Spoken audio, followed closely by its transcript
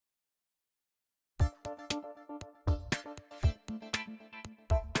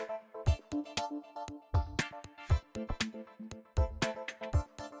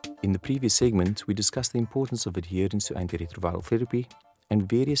In the previous segment, we discussed the importance of adherence to antiretroviral therapy and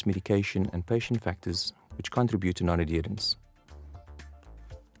various medication and patient factors which contribute to non-adherence.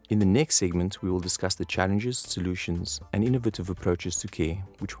 In the next segment, we will discuss the challenges, solutions, and innovative approaches to care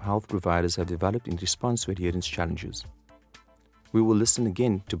which health providers have developed in response to adherence challenges. We will listen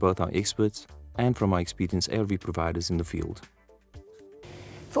again to both our experts and from our experienced ARV providers in the field.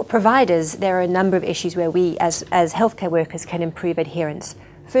 For providers, there are a number of issues where we, as healthcare workers, can improve adherence.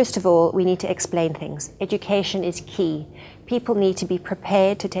 First of all, we need to explain things. Education is key. People need to be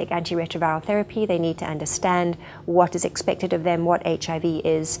prepared to take antiretroviral therapy. They need to understand what is expected of them, what HIV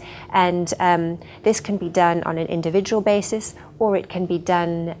is. And this can be done on an individual basis, or it can be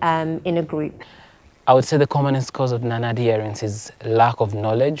done in a group. I would say the commonest cause of non-adherence is lack of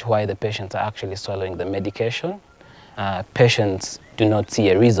knowledge why the patients are actually swallowing the medication. Patients do not see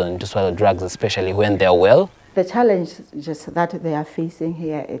a reason to swallow drugs, especially when they're well. The challenge just that they are facing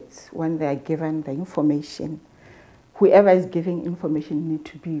here is when they are given the information. Whoever is giving information need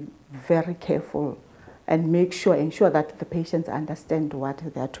to be very careful and ensure that the patients understand what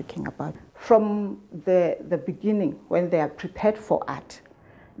they are talking about. From the beginning, when they are prepared for it,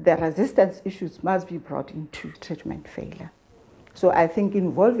 the resistance issues must be brought into treatment failure. So I think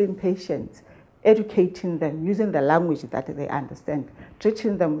involving patients, educating them, using the language that they understand,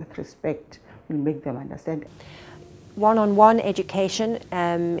 treating them with respect, will make them understand. One-on-one education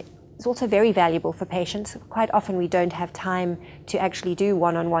is also very valuable for patients. Quite often we don't have time to actually do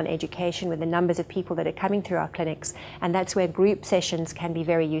one-on-one education with the numbers of people that are coming through our clinics, and that's where group sessions can be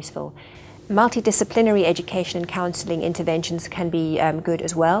very useful. Multidisciplinary education and counselling interventions can be good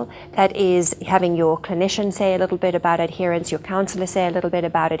as well. That is having your clinician say a little bit about adherence, your counsellor say a little bit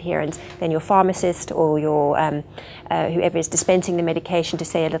about adherence, then your pharmacist or your whoever is dispensing the medication to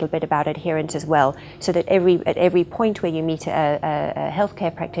say a little bit about adherence as well, so that at every point where you meet a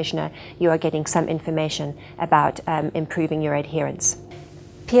healthcare practitioner, you are getting some information about improving your adherence.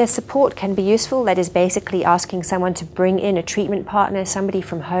 Peer support can be useful. That is basically asking someone to bring in a treatment partner, somebody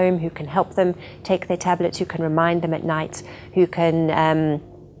from home who can help them take their tablets, who can remind them at night, who can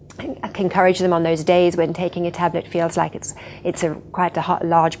encourage them on those days when taking a tablet feels like it's quite a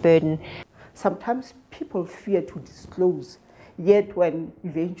large burden. Sometimes people fear to disclose, yet when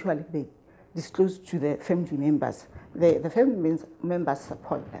eventually they disclose to the family members, the family members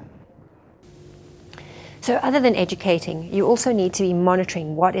support them. So other than educating, you also need to be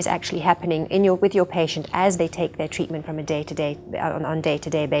monitoring what is actually happening with your patient as they take their treatment from a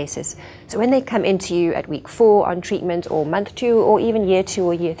day-to-day basis. So when they come into you at week 4 on treatment, or month 2, or even year 2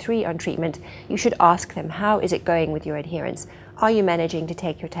 or year 3 on treatment, you should ask them, how is it going with your adherence? Are you managing to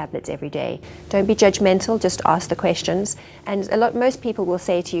take your tablets every day? Don't be judgmental, just ask the questions. And most people will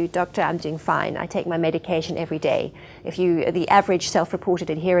say to you, Doctor, I'm doing fine. I take my medication every day. The average self-reported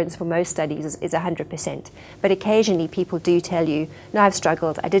adherence for most studies is 100%. But occasionally people do tell you, no, I've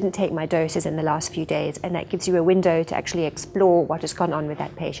struggled. I didn't take my doses in the last few days. And that gives you a window to actually explore what has gone on with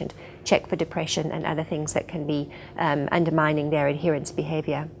that patient. Check for depression and other things that can be undermining their adherence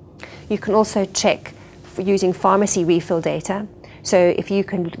behavior. You can also check using pharmacy refill data. So if you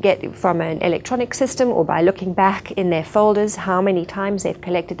can get from an electronic system or by looking back in their folders how many times they've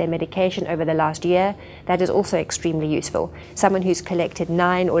collected their medication over the last year, that is also extremely useful. Someone who's collected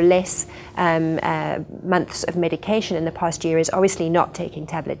 9 or less months of medication in the past year is obviously not taking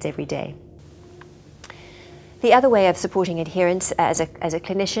tablets every day. The other way of supporting adherence as a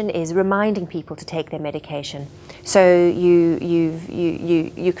clinician is reminding people to take their medication. So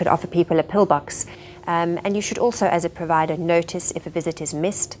you could offer people a pill box. And you should also, as a provider, notice if a visit is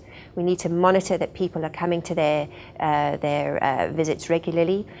missed. We need to monitor that people are coming to their visits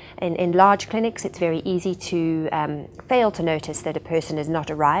regularly. In large clinics, it's very easy to fail to notice that a person has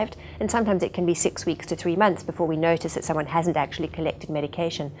not arrived, and sometimes it can be 6 weeks to 3 months before we notice that someone hasn't actually collected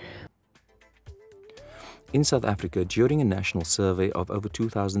medication. In South Africa, during a national survey of over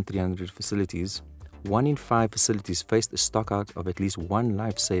 2,300 facilities, 1 in 5 facilities faced a stockout of at least one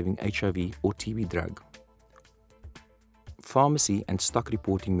life-saving HIV or TB drug. Pharmacy and stock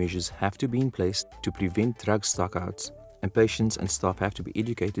reporting measures have to be in place to prevent drug stockouts, and patients and staff have to be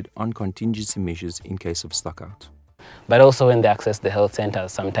educated on contingency measures in case of stockout. But also when they access the health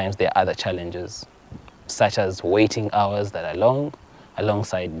centers, sometimes there are other challenges, such as waiting hours that are long,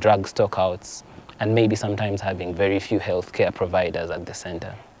 alongside drug stockouts, and maybe sometimes having very few healthcare providers at the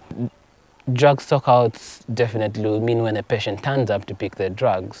center. Drug stockouts definitely will mean when a patient turns up to pick their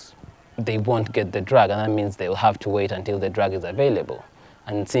drugs, they won't get the drug, and that means they will have to wait until the drug is available.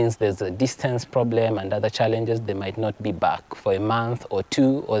 And since there's a distance problem and other challenges, they might not be back for a month or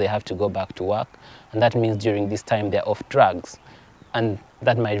two, or they have to go back to work. And that means during this time they're off drugs. And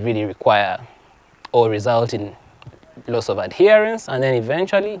that might really require or result in loss of adherence, and then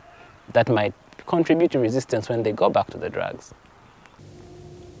eventually that might contribute to resistance when they go back to the drugs.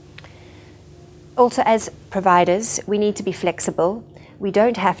 Also, as providers, we need to be flexible. We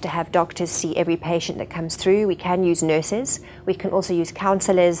don't have to have doctors see every patient that comes through. We can use nurses. We can also use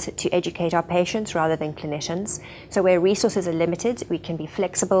counsellors to educate our patients rather than clinicians. So where resources are limited, we can be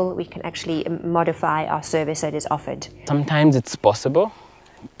flexible. We can actually modify our service that is offered. Sometimes it's possible,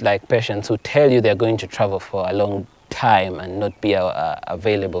 like patients who tell you they're going to travel for a long time and not be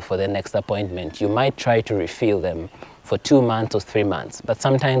available for their next appointment. You might try to refill them for 2 months or 3 months, but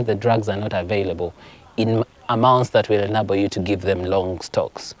sometimes the drugs are not available in amounts that will enable you to give them long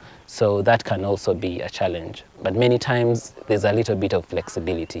stocks. So that can also be a challenge. But many times there's a little bit of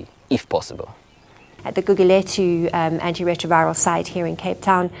flexibility, if possible. At the Gugulethu antiretroviral site here in Cape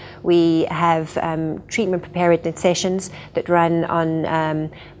Town, we have treatment preparedness sessions that run on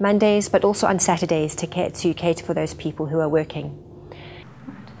Mondays, but also on Saturdays to cater for those people who are working.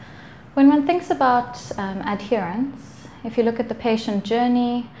 When one thinks about adherence, if you look at the patient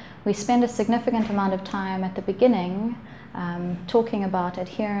journey, we spend a significant amount of time at the beginning talking about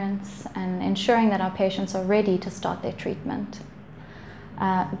adherence and ensuring that our patients are ready to start their treatment.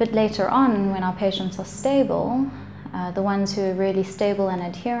 A bit later on, when our patients are stable, the ones who are really stable and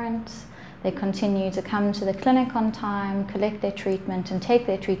adherent, they continue to come to the clinic on time, collect their treatment and take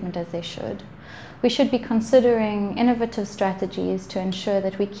their treatment as they should. We should be considering innovative strategies to ensure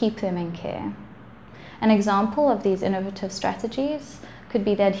that we keep them in care. An example of these innovative strategies could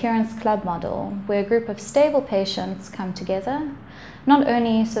be the adherence club model, where a group of stable patients come together, not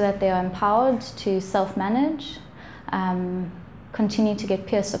only so that they are empowered to self-manage, continue to get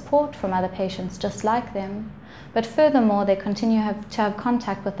peer support from other patients just like them, but furthermore they continue to have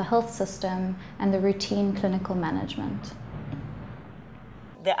contact with the health system and the routine clinical management.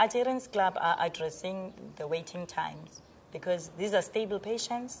 The Adherence Club are addressing the waiting times because these are stable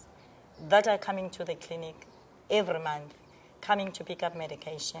patients that are coming to the clinic every month, coming to pick up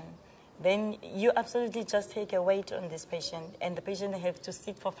medication. Then you absolutely just take a wait on this patient, and the patient have to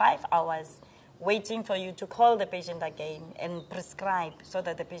sit for 5 hours waiting for you to call the patient again and prescribe so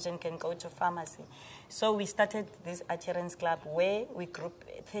that the patient can go to pharmacy. So we started this Adherence Club where we group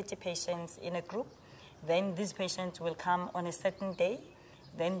 30 patients in a group. Then these patients will come on a certain day.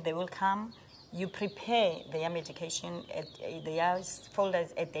 Then they will come, you prepare their medication at their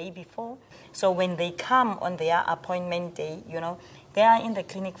folders a day before. So when they come on their appointment day, you know, they are in the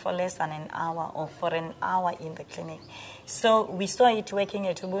clinic for less than an hour or for an hour in the clinic. So we saw it working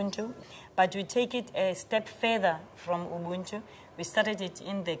at Ubuntu, but we take it a step further from Ubuntu. We started it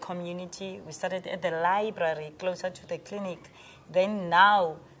in the community. We started at the library closer to the clinic. Then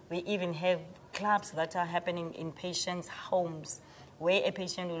now we even have clubs that are happening in patients' homes, where a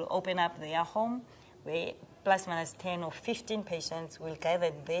patient will open up their home, where plus minus 10 or 15 patients will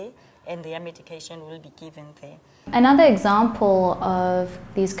gather there, and their medication will be given there. Another example of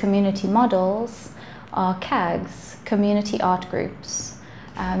these community models are CAGs, community art groups.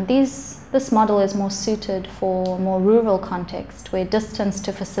 This model is more suited for more rural context, where distance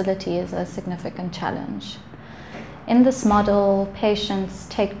to facility is a significant challenge. In this model, patients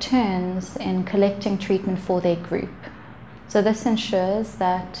take turns in collecting treatment for their group. So this ensures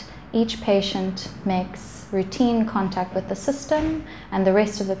that each patient makes routine contact with the system and the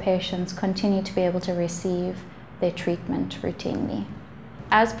rest of the patients continue to be able to receive their treatment routinely.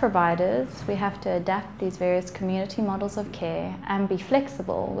 As providers, we have to adapt these various community models of care and be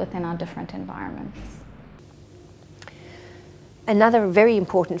flexible within our different environments. Another very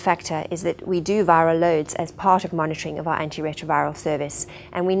important factor is that we do viral loads as part of monitoring of our antiretroviral service,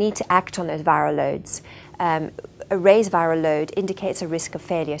 and we need to act on those viral loads. A raised viral load indicates a risk of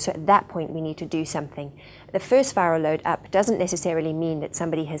failure, so at that point we need to do something. The first viral load up doesn't necessarily mean that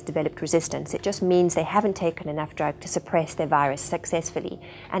somebody has developed resistance. It just means they haven't taken enough drug to suppress their virus successfully.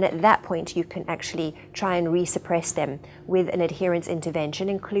 And at that point you can actually try and resuppress them with an adherence intervention,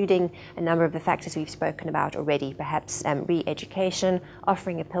 including a number of the factors we've spoken about already, perhaps re-education,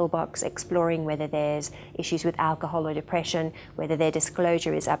 offering a pill box, exploring whether there's issues with alcohol or depression, whether their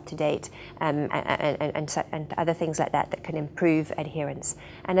disclosure is up to date, and other things like that that can improve adherence.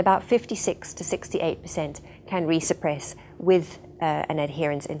 And about 56 to 68% can resuppress with an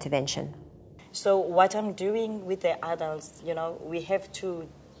adherence intervention. So what I'm doing with the adults, you know, we have to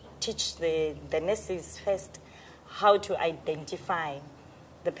teach the nurses first how to identify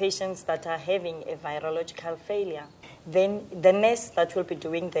the patients that are having a virological failure, then the nurse that will be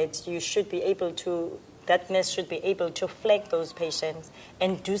doing that, that nurse should be able to flag those patients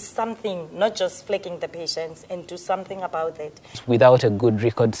and do something, not just flagging the patients, and do something about it. Without a good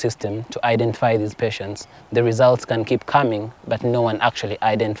record system to identify these patients, the results can keep coming, but no one actually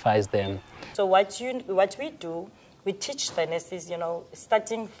identifies them. So what we do, we teach the nurses,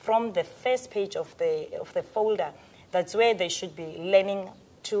 starting from the first page of the folder, that's where they should be learning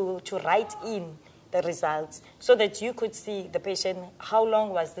to write in the results so that you could see the patient, how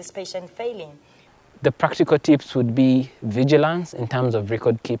long was this patient failing. The practical tips would be vigilance in terms of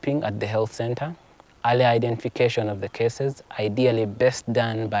record keeping at the health center, early identification of the cases, ideally best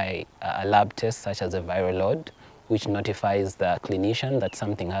done by a lab test such as a viral load, which notifies the clinician that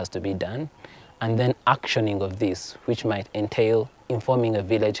something has to be done, and then actioning of this, which might entail informing a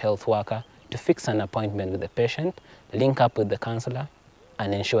village health worker to fix an appointment with the patient, link up with the counsellor,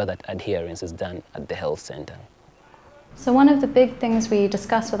 and ensure that adherence is done at the health center. So one of the big things we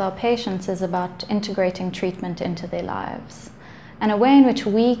discuss with our patients is about integrating treatment into their lives. And a way in which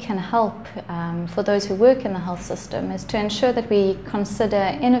we can help for those who work in the health system is to ensure that we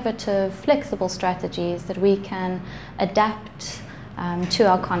consider innovative, flexible strategies that we can adapt to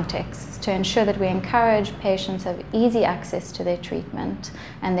our contexts, to ensure that we encourage patients to have easy access to their treatment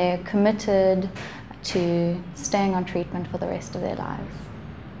and they're committed to staying on treatment for the rest of their lives.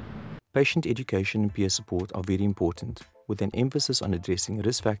 Patient education and peer support are very important, with an emphasis on addressing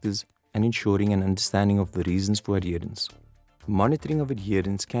risk factors and ensuring an understanding of the reasons for adherence. Monitoring of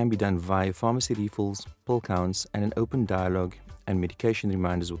adherence can be done via pharmacy refills, pill counts, and an open dialogue and medication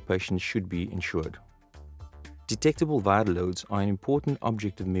reminders with patients should be ensured. Detectable viral loads are an important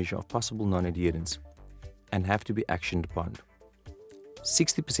objective measure of possible non-adherence and have to be actioned upon.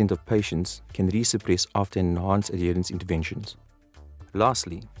 60% of patients can resuppress after enhanced adherence interventions.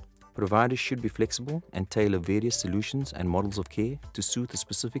 Lastly, providers should be flexible and tailor various solutions and models of care to suit the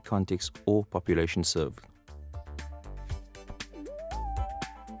specific context or population served.